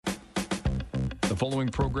The following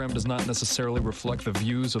program does not necessarily reflect the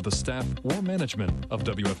views of the staff or management of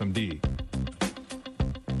WFMD.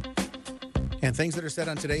 And things that are said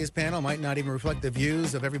on today's panel might not even reflect the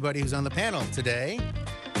views of everybody who's on the panel today.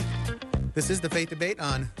 This is the Faith Debate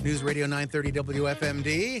on News Radio 930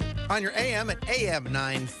 WFMD, on your AM at AM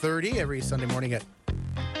 930 every Sunday morning at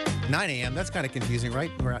 9 a.m. That's kind of confusing,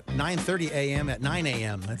 right? We're at 9:30 a.m. at 9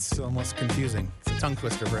 a.m. That's almost confusing. It's a tongue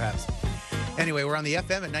twister, perhaps. Anyway, we're on the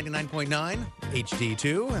FM at 99.9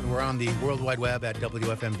 HD2, and we're on the World Wide Web at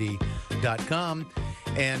WFMD.com.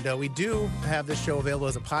 And we do have this show available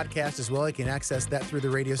as a podcast as well. You can access that through the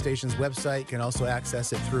radio station's website. You can also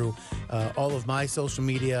access it through all of my social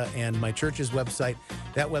media and my church's website.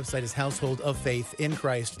 That website is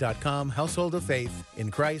householdoffaithinchrist.com,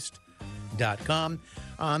 householdoffaithinchrist.com.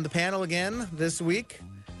 On the panel again this week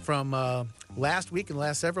from last week and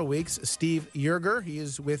last several weeks, Steve Yerger. He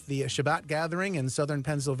is with the Shabbat Gathering in southern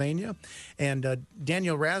Pennsylvania. And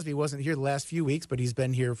Daniel Rasby wasn't here the last few weeks, but he's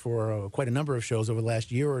been here for quite a number of shows over the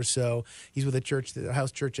last year or so. He's with the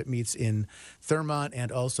house church that meets in Thurmont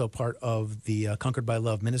and also part of the Conquered by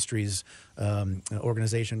Love Ministries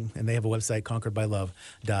organization. And they have a website,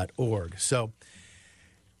 conqueredbylove.org. So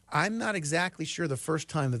I'm not exactly sure the first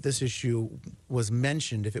time that this issue was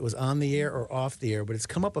mentioned, if it was on the air or off the air, but it's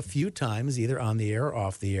come up a few times, either on the air or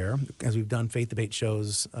off the air, as we've done Faith Debate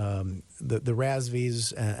shows, the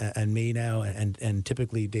Rasvies and me now, and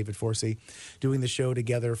typically David Forsey, doing the show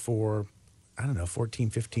together for, 14,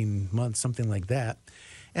 15 months, something like that.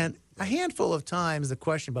 And a handful of times the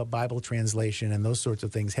question about Bible translation and those sorts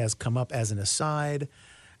of things has come up as an aside,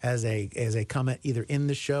 as a comment either in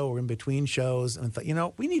the show or in between shows, and thought,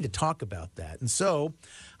 we need to talk about that. And so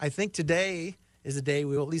I think today is the day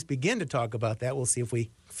we will at least begin to talk about that. We'll see if we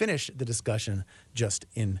finish the discussion just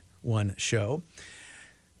in one show.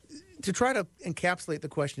 To try to encapsulate the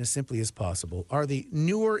question as simply as possible, are the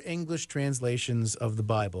newer English translations of the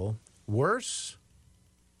Bible worse,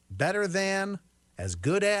 better than, as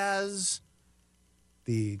good as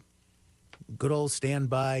the good old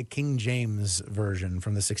standby King James version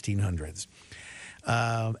from the 1600s?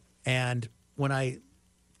 And when I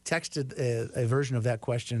texted a version of that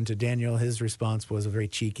question to Daniel, his response was a very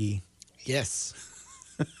cheeky yes.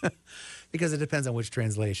 Because it depends on which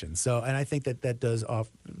translation. So, and I think that does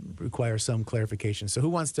require some clarification. So who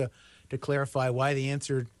wants to clarify why the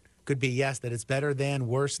answer could be yes, that it's better than,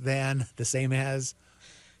 worse than, the same as?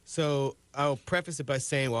 So I'll preface it by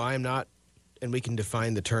saying, well, I'm not, and we can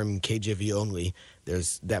define the term KJV only.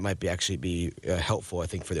 That might actually be helpful, I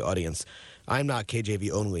think, for the audience. I'm not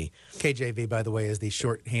KJV only. KJV, by the way, is the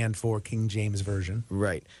shorthand for King James Version.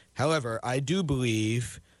 Right. However, I do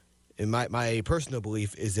believe, and my personal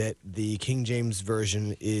belief is that the King James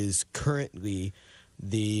Version is currently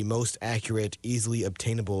the most accurate, easily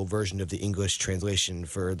obtainable version of the English translation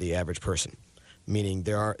for the average person. Meaning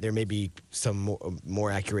there may be some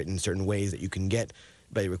more accurate in certain ways that you can get,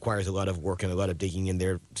 but it requires a lot of work and a lot of digging in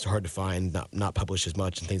there. It's hard to find, not published as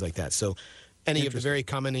much and things like that. So any of the very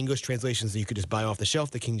common English translations that you could just buy off the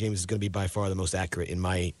shelf, the King James is going to be by far the most accurate, in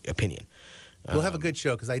my opinion. We'll have a good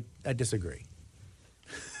show because I disagree.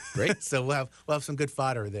 Great. So we'll have some good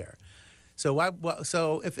fodder there. So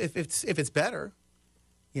if it's better,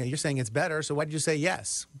 you're saying it's better. So why did you say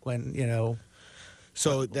yes when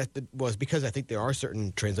So that was because I think there are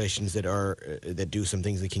certain translations that do some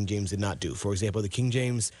things the King James did not do. For example, the King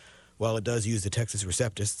James, while it does use the Textus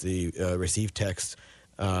Receptus, the received text,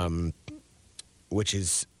 which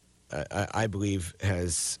is, I believe,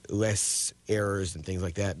 has less errors and things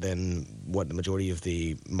like that than what the majority of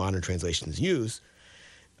the modern translations use,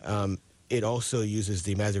 it also uses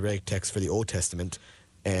the Masoretic text for the Old Testament,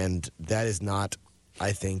 and that is not,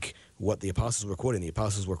 I think, what the apostles were quoting. The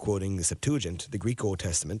apostles were quoting the Septuagint, the Greek Old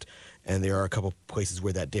Testament, and there are a couple places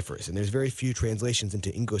where that differs. And there's very few translations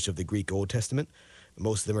into English of the Greek Old Testament.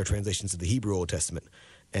 Most of them are translations of the Hebrew Old Testament.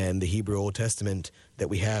 And the Hebrew Old Testament that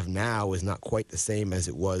we have now is not quite the same as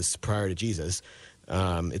it was prior to Jesus.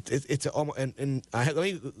 It's almost, and let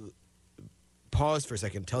me pause for a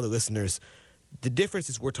second and tell the listeners, the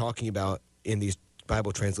differences we're talking about in these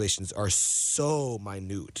Bible translations are so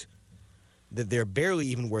minute that they're barely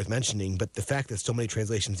even worth mentioning, but the fact that so many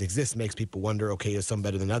translations exist makes people wonder, okay, is some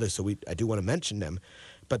better than others, so I do want to mention them,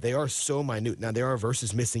 but they are so minute. Now, there are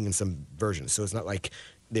verses missing in some versions, so it's not like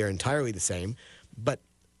they're entirely the same, but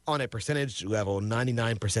on a percentage level,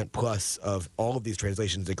 99% plus of all of these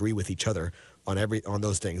translations agree with each other on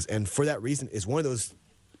those things, and for that reason is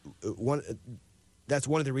that's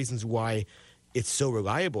one of the reasons why it's so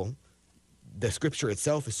reliable. The Scripture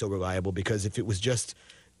itself is so reliable, because if it was just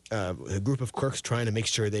a group of clerks trying to make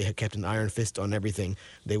sure they had kept an iron fist on everything,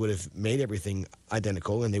 they would have made everything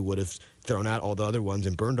identical, and they would have thrown out all the other ones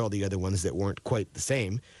and burned all the other ones that weren't quite the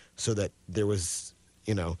same, so that there was,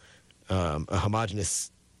 a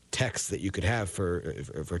homogeneous text that you could have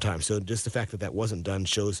for time. So just the fact that that wasn't done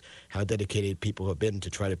shows how dedicated people have been to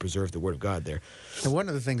try to preserve the Word of God there. And one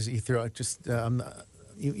of the things that you throw out,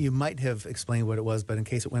 you might have explained what it was, but in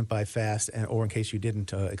case it went by fast, or in case you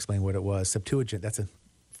didn't explain what it was, Septuagint, that's a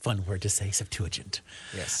fun word to say, Septuagint.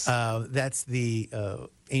 Yes. That's the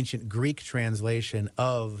ancient Greek translation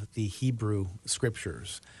of the Hebrew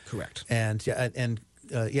scriptures. Correct. And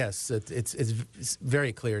yes, it's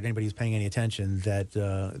very clear to anybody who's paying any attention that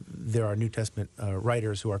there are New Testament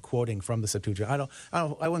writers who are quoting from the Septuagint.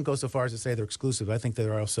 I wouldn't go so far as to say they're exclusive. I think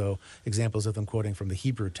there are also examples of them quoting from the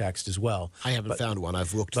Hebrew text as well. I haven't found one.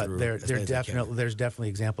 I've looked through. But there's definitely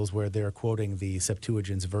examples where they're quoting the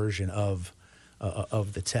Septuagint's version of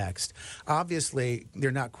the text. Obviously,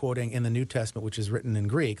 they're not quoting in the New Testament, which is written in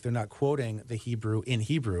Greek. They're not quoting the Hebrew in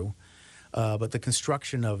Hebrew. But the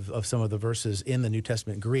construction of some of the verses in the New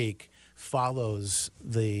Testament Greek follows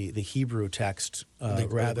the Hebrew text the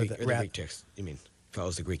Greek text. You mean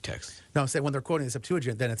follows the Greek text? No, I'm saying when they're quoting the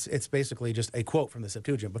Septuagint, then it's basically just a quote from the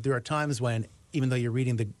Septuagint. But there are times when, even though you're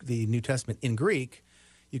reading the New Testament in Greek,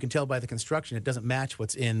 you can tell by the construction it doesn't match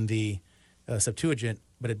what's in the Septuagint,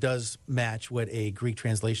 but it does match what a Greek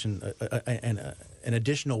translation, an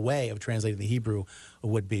additional way of translating the Hebrew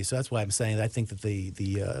would be. So that's why I'm saying that I think that the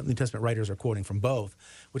New Testament writers are quoting from both,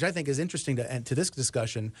 which I think is interesting to this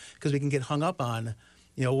discussion, because we can get hung up on,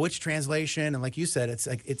 which translation, and like you said, it's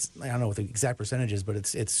I don't know what the exact percentage is, but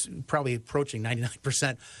it's probably approaching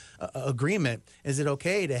 99% agreement. Is it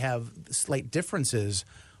okay to have slight differences?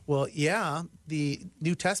 Well, yeah, the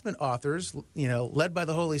New Testament authors, led by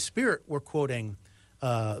the Holy Spirit, were quoting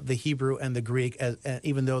the Hebrew and the Greek,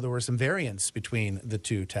 even though there were some variants between the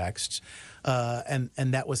two texts, and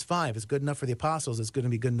that was fine. If it's good enough for the apostles, it's going to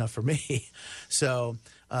be good enough for me. So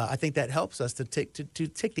I think that helps us to take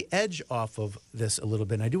the edge off of this a little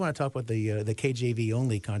bit. And I do want to talk about the KJV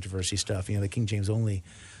only controversy stuff, the King James only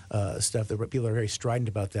stuff. That people are very strident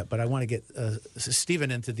about that. But I want to get Stephen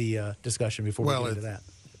into the discussion before we get into that.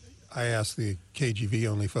 I asked the KJV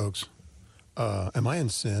only folks, am I in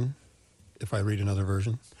sin if I read another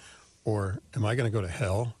version? Or am I going to go to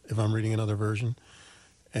hell if I'm reading another version?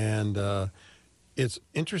 And it's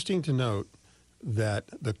interesting to note that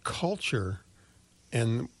the culture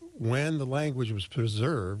and when the language was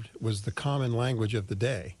preserved was the common language of the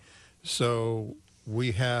day. So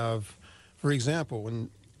we have, for example, when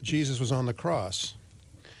Jesus was on the cross,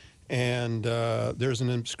 and there's an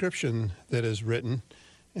inscription that is written,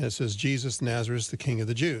 and it says, Jesus Nazareth, the King of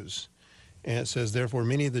the Jews. And it says, therefore,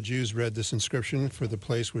 many of the Jews read this inscription, for the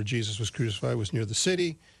place where Jesus was crucified was near the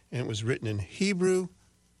city, and it was written in Hebrew,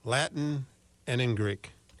 Latin, and in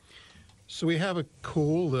Greek. So we have a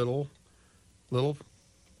cool little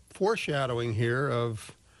foreshadowing here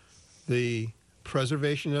of the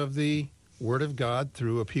preservation of the Word of God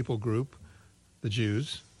through a people group, the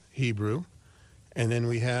Jews, Hebrew. And then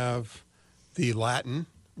we have the Latin,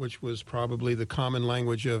 which was probably the common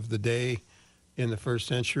language of the day in the first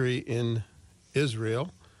century in Israel,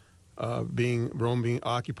 Rome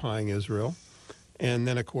occupying Israel. And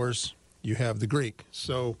then, of course, you have the Greek.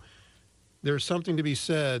 So there's something to be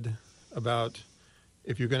said about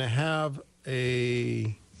if you're going to have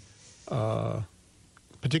a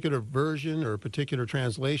particular version or a particular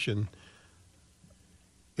translation,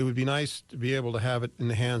 it would be nice to be able to have it in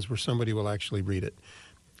the hands where somebody will actually read it.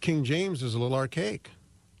 King James is a little archaic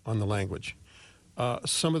on the language.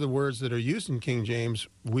 Some of the words that are used in King James,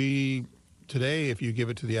 today, if you give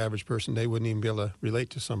it to the average person, they wouldn't even be able to relate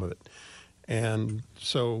to some of it. And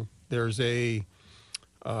so there's I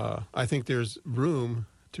think there's room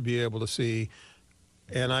to be able to see,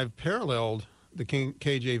 and I've paralleled the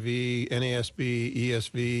KJV, NASB,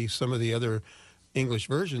 ESV, some of the other English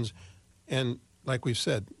versions, and like we've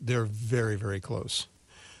said, they're very, very close.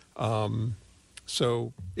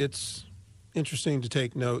 So it's interesting to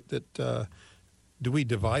take note that do we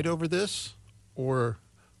divide over this, or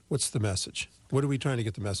what's the message? What are we trying to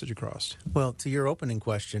get the message across? Well, to your opening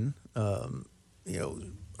question,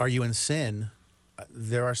 are you in sin?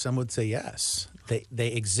 There are some would say yes. They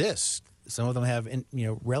exist. Some of them have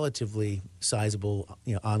relatively sizable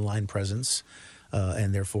online presence,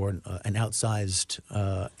 and therefore an outsized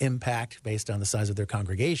impact based on the size of their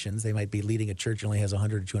congregations. They might be leading a church that only has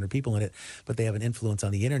 100 or 200 people in it, but they have an influence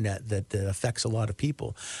on the internet that affects a lot of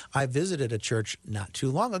people. I visited a church not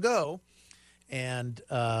too long ago, and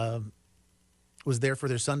was there for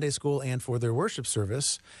their Sunday school and for their worship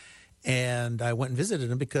service. And I went and visited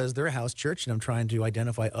them because they're a house church, and I'm trying to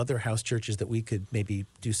identify other house churches that we could maybe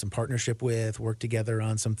do some partnership with, work together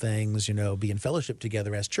on some things, be in fellowship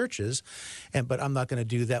together as churches. But I'm not going to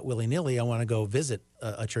do that willy-nilly. I want to go visit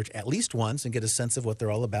a church at least once and get a sense of what they're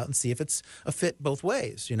all about and see if it's a fit both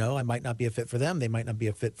ways. I might not be a fit for them. They might not be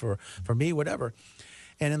a fit for me, whatever.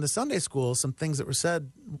 And in the Sunday school, some things that were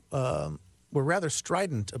said were rather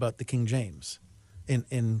strident about the King James.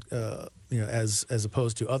 As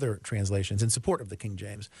opposed to other translations in support of the King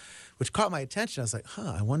James, which caught my attention. I was like,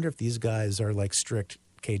 I wonder if these guys are like strict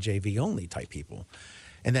KJV only type people.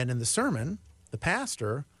 And then in the sermon, the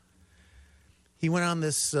pastor, he went on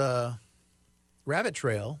this rabbit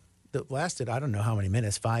trail that lasted, I don't know how many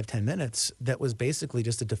minutes, 5-10 minutes, that was basically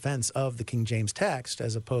just a defense of the King James text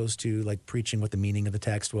as opposed to like preaching what the meaning of the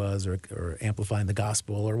text was or amplifying the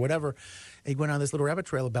gospel or whatever. And he went on this little rabbit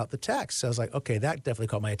trail about the text. So I was like, okay, that definitely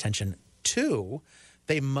caught my attention too.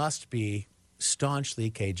 They must be staunchly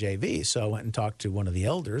KJV. So I went and talked to one of the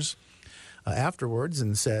elders afterwards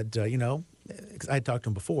and said, because I had talked to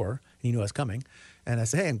him before, and he knew I was coming. And I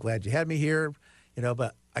said, hey, I'm glad you had me here,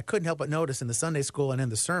 but I couldn't help but notice in the Sunday school and in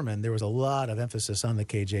the sermon, there was a lot of emphasis on the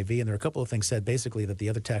KJV. And there were a couple of things said basically that the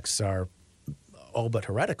other texts are all but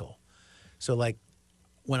heretical. So like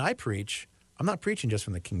when I preach, I'm not preaching just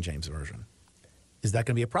from the King James Version. Is that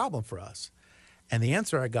going to be a problem for us? And the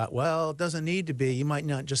answer I got, well, it doesn't need to be. You might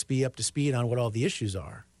not just be up to speed on what all the issues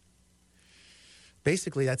are.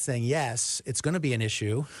 Basically, that's saying, yes, it's going to be an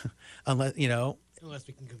issue unless, Unless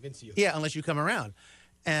we can convince you. Yeah, unless you come around.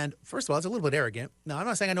 And first of all, it's a little bit arrogant. Now, I'm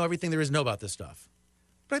not saying I know everything there is to know about this stuff.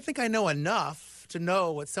 But I think I know enough to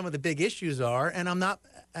know what some of the big issues are. And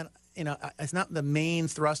it's not the main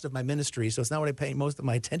thrust of my ministry, so it's not what I pay most of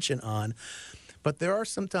my attention on. But there are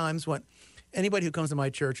some times when anybody who comes to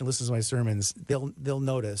my church and listens to my sermons, they'll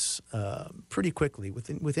notice pretty quickly,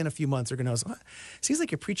 within a few months, they're going to notice, it seems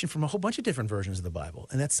like you're preaching from a whole bunch of different versions of the Bible,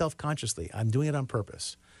 and that's self-consciously. I'm doing it on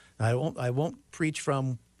purpose. I won't preach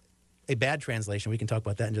from a bad translation. We can talk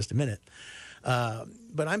about that in just a minute.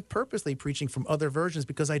 But I'm purposely preaching from other versions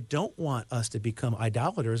because I don't want us to become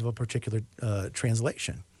idolaters of a particular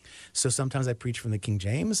translation. So sometimes I preach from the King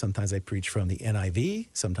James, sometimes I preach from the NIV,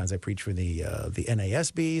 sometimes I preach from the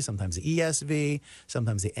NASB, sometimes the ESV,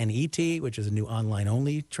 sometimes the NET, which is a new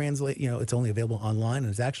online-only translate. It's only available online, and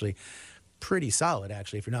it's actually pretty solid,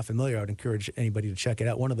 actually. If you're not familiar, I would encourage anybody to check it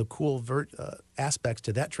out. One of the cool aspects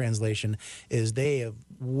to that translation is they have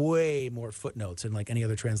way more footnotes than like any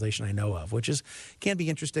other translation I know of, which can be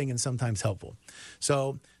interesting and sometimes helpful.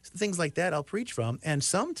 So things like that I'll preach from, and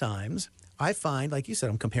sometimes I find, like you said,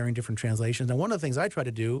 I'm comparing different translations. And one of the things I try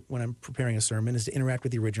to do when I'm preparing a sermon is to interact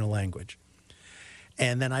with the original language.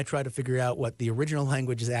 And then I try to figure out what the original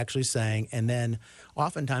language is actually saying. And then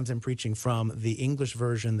oftentimes I'm preaching from the English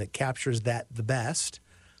version that captures that the best.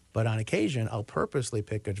 But on occasion, I'll purposely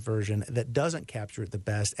pick a version that doesn't capture it the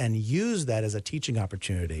best and use that as a teaching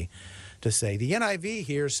opportunity to say, the NIV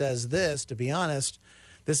here says this. To be honest,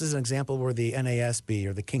 this is an example where the NASB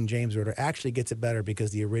or the King James Order actually gets it better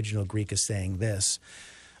because the original Greek is saying this.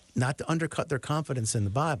 Not to undercut their confidence in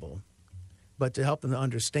the Bible, but to help them to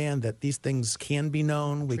understand that these things can be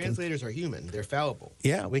known. Translators are human; they're fallible.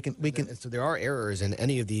 Yeah, we can. And so there are errors in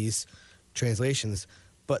any of these translations,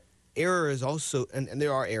 but error is also, and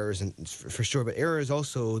there are errors for sure, but error is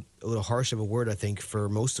also a little harsh of a word, I think, for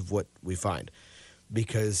most of what we find.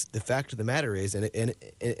 Because the fact of the matter is, and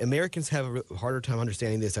Americans have a harder time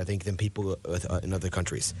understanding this, I think, than people in other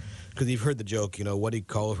countries. Because you've heard the joke, what do you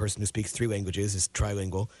call a person who speaks 3 languages is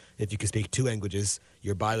trilingual. If you can speak 2 languages,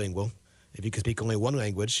 you're bilingual. If you can speak only 1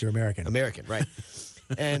 language, you're American. American, right.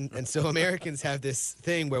 and so Americans have this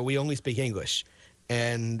thing where we only speak English.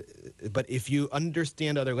 But if you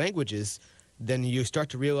understand other languages, then you start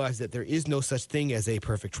to realize that there is no such thing as a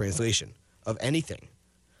perfect translation of anything.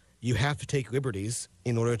 You have to take liberties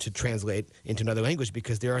in order to translate into another language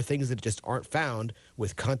because there are things that just aren't found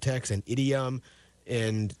with context and idiom.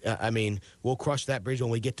 And, we'll cross that bridge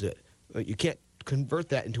when we get to it. You can't convert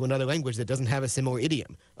that into another language that doesn't have a similar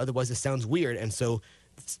idiom. Otherwise, it sounds weird. And so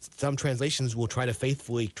some translations will try to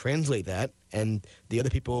faithfully translate that, and the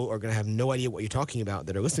other people are going to have no idea what you're talking about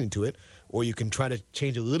that are listening to it. Or you can try to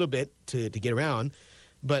change a little bit to get around.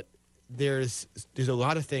 But there's a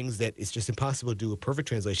lot of things that it's just impossible to do a perfect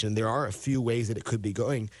translation. There are a few ways that it could be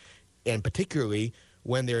going, and particularly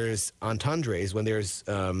when there's entendres, when there's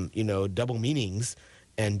double meanings,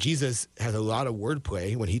 and Jesus has a lot of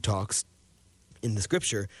wordplay when he talks in the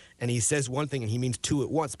scripture, and he says one thing and he means 2 at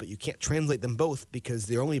once, but you can't translate them both because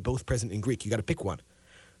they're only both present in Greek. You got to pick one.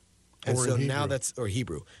 And Or so in now Hebrew. or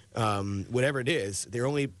Hebrew, whatever it is,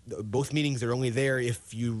 both meanings are only there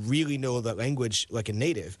if you really know the language like a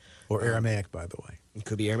native. Or Aramaic, by the way. It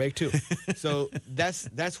could be Aramaic too. So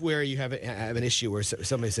that's where you have an issue where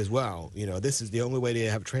somebody says, "Well, this is the only way to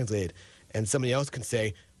have it translated," and somebody else can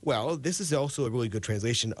say, "Well, this is also a really good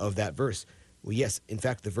translation of that verse." Well, yes, in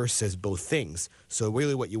fact, the verse says both things. So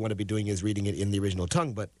really, what you want to be doing is reading it in the original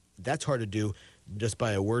tongue, but that's hard to do just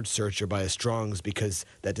by a word search or by a Strong's, because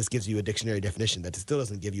that just gives you a dictionary definition. That still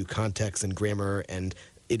doesn't give you context and grammar and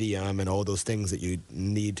idiom and all those things that you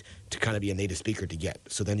need to kind of be a native speaker to get.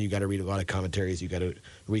 So then you got to read a lot of commentaries, you got to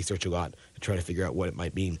research a lot to try to figure out what it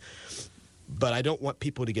might mean. But I don't want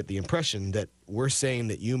people to get the impression that we're saying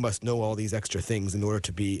that you must know all these extra things in order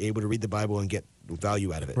to be able to read the Bible and get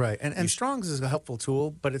value out of it. Right, and Strong's is a helpful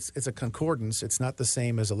tool, but it's a concordance. It's not the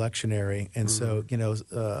same as a lectionary, and so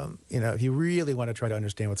if you really want to try to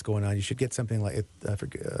understand what's going on, you should get something like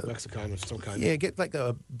Lexicon of some kind. Yeah, get like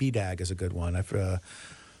a BDAG is a good one. I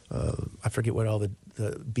forget what all the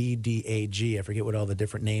BDAG. I forget what all the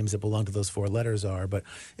different names that belong to those four letters are, but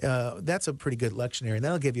that's a pretty good lectionary, and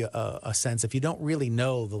that'll give you a sense. If you don't really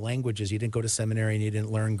know the languages, you didn't go to seminary and you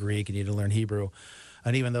didn't learn Greek and you didn't learn Hebrew,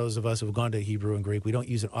 and even those of us who have gone to Hebrew and Greek, we don't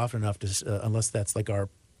use it often enough to unless that's like our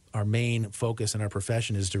main focus in our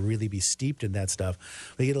profession is to really be steeped in that stuff.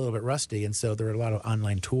 We get a little bit rusty, and so there are a lot of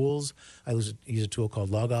online tools. I use a tool called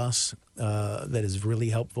Logos that is really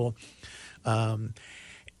helpful.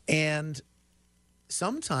 And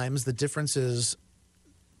sometimes the difference is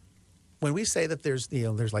when we say that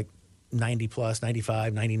there's like 90 plus,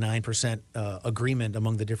 95, 99% agreement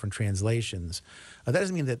among the different translations. That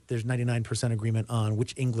doesn't mean that there's 99% agreement on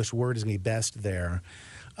which English word is going to be best there.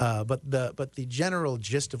 But the general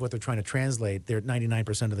gist of what they're trying to translate, they're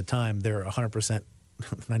 99% of the time, they're 100%.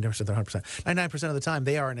 99% of the time,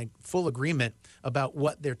 they are in a full agreement about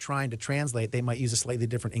what they're trying to translate. They might use a slightly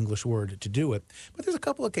different English word to do it. But there's a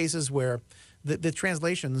couple of cases where the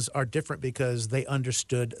translations are different because they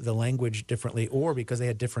understood the language differently or because they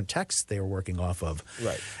had different texts they were working off of.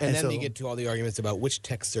 Right. And then you get to all the arguments about which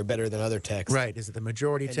texts are better than other texts. Right. Is it the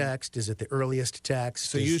majority text? Is it the earliest text?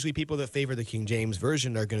 So usually people that favor the King James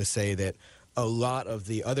Version are going to say that a lot of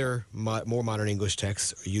the other more modern English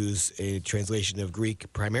texts use a translation of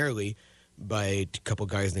Greek primarily by a couple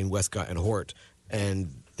guys named Westcott and Hort.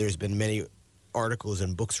 And there's been many articles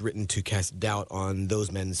and books written to cast doubt on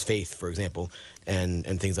those men's faith, for example, and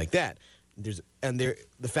things like that. The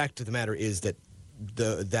fact of the matter is that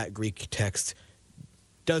that Greek text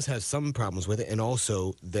does have some problems with it, and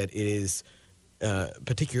also that it is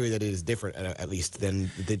particularly that it is different, at least, than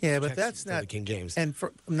the but that's not the King James. And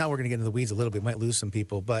now we're going to get into the weeds a little bit. Might lose some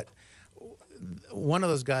people, but one of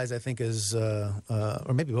those guys I think is, or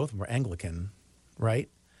maybe both of them, are Anglican, right?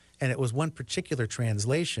 And it was one particular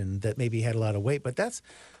translation that maybe had a lot of weight. But that's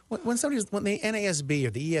when the NASB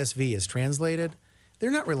or the ESV is translated,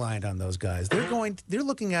 they're not reliant on those guys. They're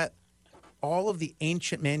looking at all of the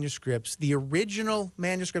ancient manuscripts, the original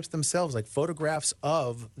manuscripts themselves, like photographs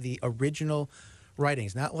of the original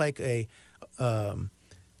writings, not like not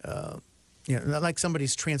like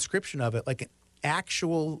somebody's transcription of it, like an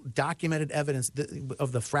actual documented evidence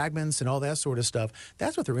of the fragments and all that sort of stuff.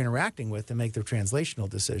 That's what they're interacting with to make their translational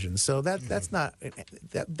decisions. So that's not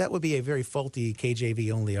that would be a very faulty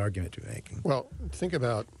KJV only argument to be making. Well, think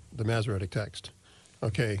about the Masoretic text.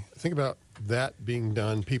 Okay, think about that being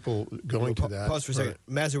done, people going to that. Pause for a second.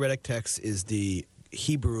 Masoretic text is the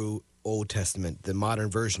Hebrew Old Testament, the modern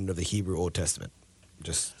version of the Hebrew Old Testament.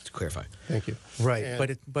 Just to clarify. Thank you. Right,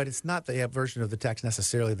 but it's not the version of the text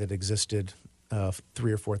necessarily that existed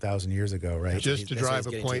 3,000 or 4,000 years ago, right? Just to drive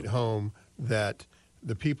a point home that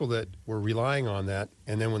the people that were relying on that,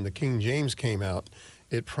 and then when the King James came out,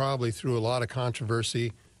 it probably threw a lot of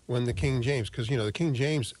controversy when the King James, because, the King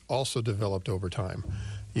James also developed over time.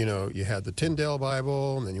 You had the Tyndale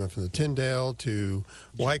Bible, and then you went from the Tyndale to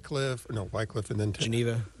Wycliffe, and then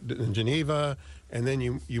to Geneva, and then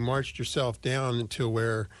you marched yourself down into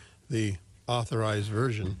where the authorized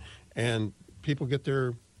version, and people get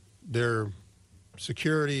their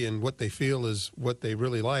security and what they feel is what they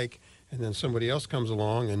really like, and then somebody else comes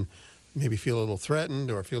along and maybe feel a little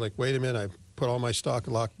threatened or feel like, wait a minute, I put all my stock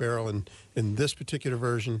lock barrel in this particular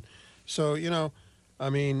version. So, I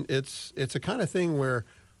mean, it's a kind of thing where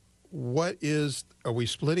are we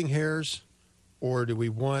splitting hairs, or do we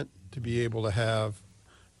want to be able to have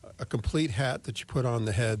a complete hat that you put on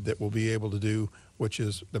the head that will be able to do, which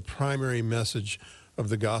is the primary message of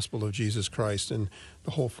the gospel of Jesus Christ and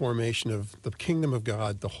the whole formation of the kingdom of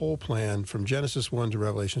God, the whole plan from Genesis 1 to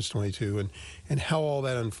Revelation 22, and how all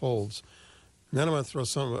that unfolds. And then I'm going to throw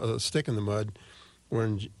a stick in the mud.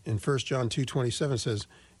 when in 1 John 2:27 says,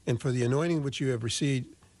 "And for the anointing which you have received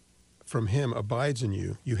from him abides in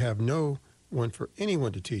you. You have no one for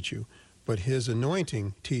anyone to teach you, but his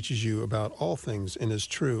anointing teaches you about all things and is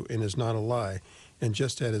true and is not a lie. And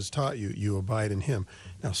just as it has taught you, you abide in him."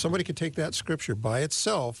 Now, somebody could take that scripture by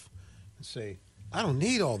itself and say, I don't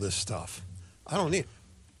need all this stuff. I don't need,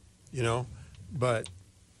 but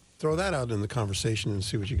throw that out in the conversation and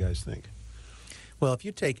see what you guys think. Well, if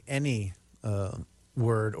you take any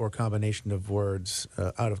word or combination of words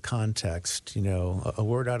out of context, a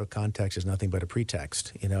word out of context is nothing but a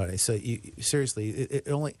pretext. So seriously,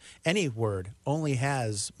 any word only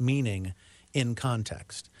has meaning in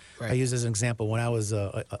context. Right. I use as an example when I was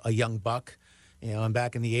a young buck, and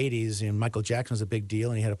back in the 80s, Michael Jackson was a big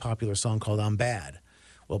deal, and he had a popular song called "I'm Bad."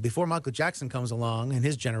 Well, before Michael Jackson comes along in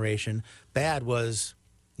his generation, bad was,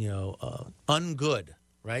 ungood.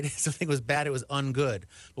 Right? Something was bad, it was ungood.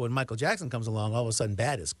 But when Michael Jackson comes along, all of a sudden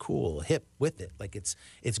bad is cool, hip with it. Like it's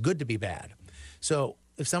good to be bad. So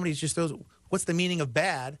if somebody just throws, what's the meaning of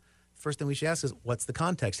bad? First thing we should ask is, what's the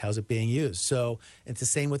context? How's it being used? So it's the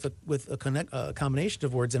same with a combination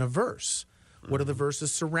of words in a verse. What are the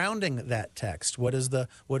verses surrounding that text? What is the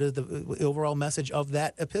overall message of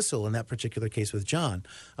that epistle in that particular case with John,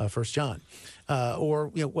 1 John?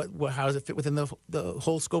 Or how does it fit within the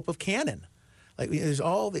whole scope of canon? Like there's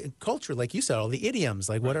all the culture, like you said, all the idioms,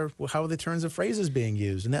 like how are the turns of phrases being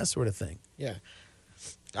used and that sort of thing. Yeah.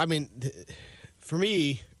 I mean, for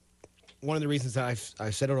me, one of the reasons that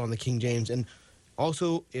I've settled on the King James, and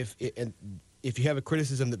also if you have a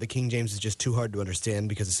criticism that the King James is just too hard to understand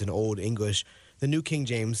because it's in Old English, the New King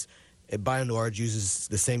James, by and large, uses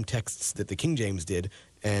the same texts that the King James did,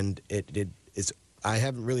 and I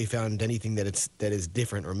haven't really found anything that is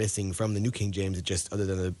different or missing from the New King James. It just, other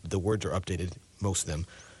than the words are updated, most of them.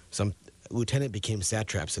 Some lieutenant became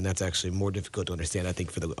satraps, and that's actually more difficult to understand, I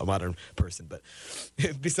think, for a modern person. But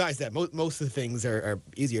besides that, most of the things are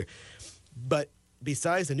easier. But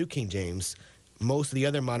besides the New King James, most of the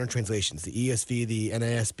other modern translations, the ESV, the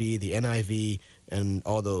NASB, the NIV, and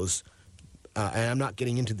all those, and I'm not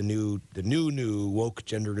getting into the new woke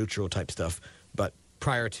gender neutral type stuff, but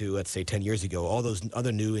prior to, let's say, 10 years ago, all those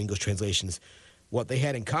other new English translations, what they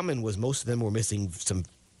had in common was most of them were missing some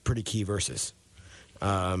pretty key verses.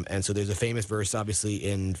 And so there's a famous verse, obviously,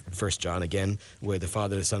 in 1 John, again, where the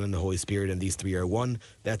Father, the Son, and the Holy Spirit, and these three are one.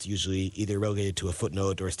 That's usually either relegated to a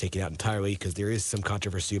footnote or is taken out entirely, because there is some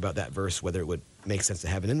controversy about that verse, whether it would make sense to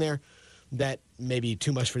have it in there. That may be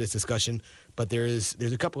too much for this discussion, but there's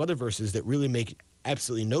a couple other verses that really make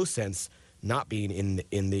absolutely no sense not being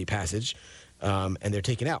in the passage. And they're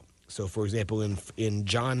taken out. So, for example, in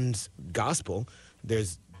John's Gospel,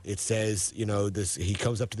 it says, he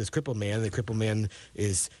comes up to this crippled man, and the crippled man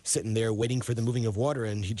is sitting there waiting for the moving of water,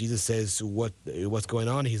 and Jesus says, what's going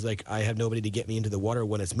on? He's like, I have nobody to get me into the water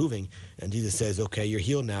when it's moving. And Jesus says, okay, you're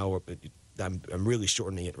healed now. Or, I'm really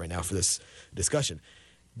shortening it right now for this discussion.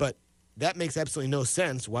 But that makes absolutely no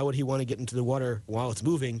sense. Why would he want to get into the water while it's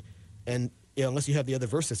moving? And unless you have the other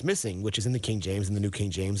verse that's missing, which is in the King James and the New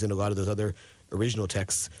King James and a lot of those other original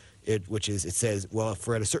texts, it says, well,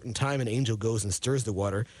 for at a certain time an angel goes and stirs the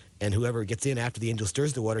water, and whoever gets in after the angel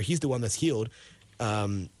stirs the water, he's the one that's healed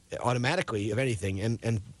automatically of anything.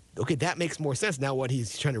 And okay, that makes more sense now. What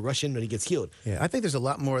he's trying to rush in when he gets healed. Yeah, I think there's a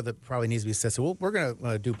lot more that probably needs to be said. So we're going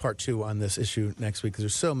to do part 2 on this issue next week, because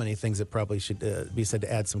there's so many things that probably should be said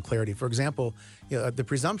to add some clarity. For example, the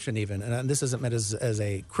presumption even, and this isn't meant as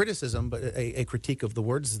a criticism, but a critique of the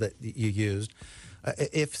words that you used.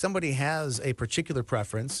 If somebody has a particular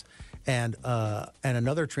preference and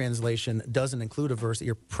another translation doesn't include a verse that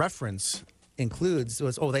your preference includes,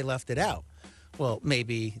 so they left it out. Well,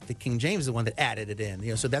 maybe the King James is the one that added it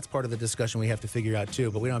in. So that's part of the discussion we have to figure out too.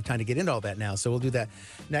 But we don't have time to get into all that now, so we'll do that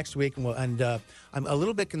next week. And I'm a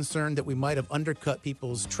little bit concerned that we might have undercut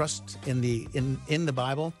people's trust in the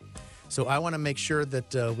Bible. So I want to make sure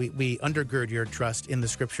that we undergird your trust in the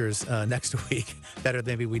Scriptures next week better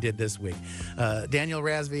than maybe we did this week. Daniel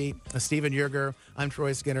Razvi, Stephen Yerger, I'm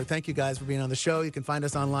Troy Skinner. Thank you guys for being on the show. You can find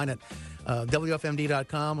us online at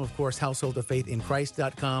WFMD.com, of course,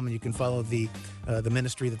 householdoffaithinchrist.com, and you can follow the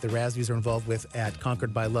ministry that the Razvis are involved with at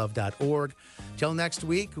conqueredbylove.org. Till next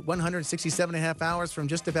week, 167 and a half hours from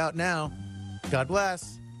just about now. God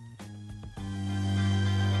bless.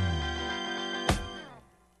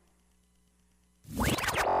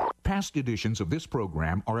 Past editions of this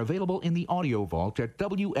program are available in the audio vault at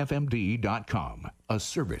WFMD.com, a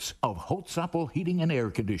service of Holtzapfel Heating and Air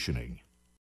Conditioning.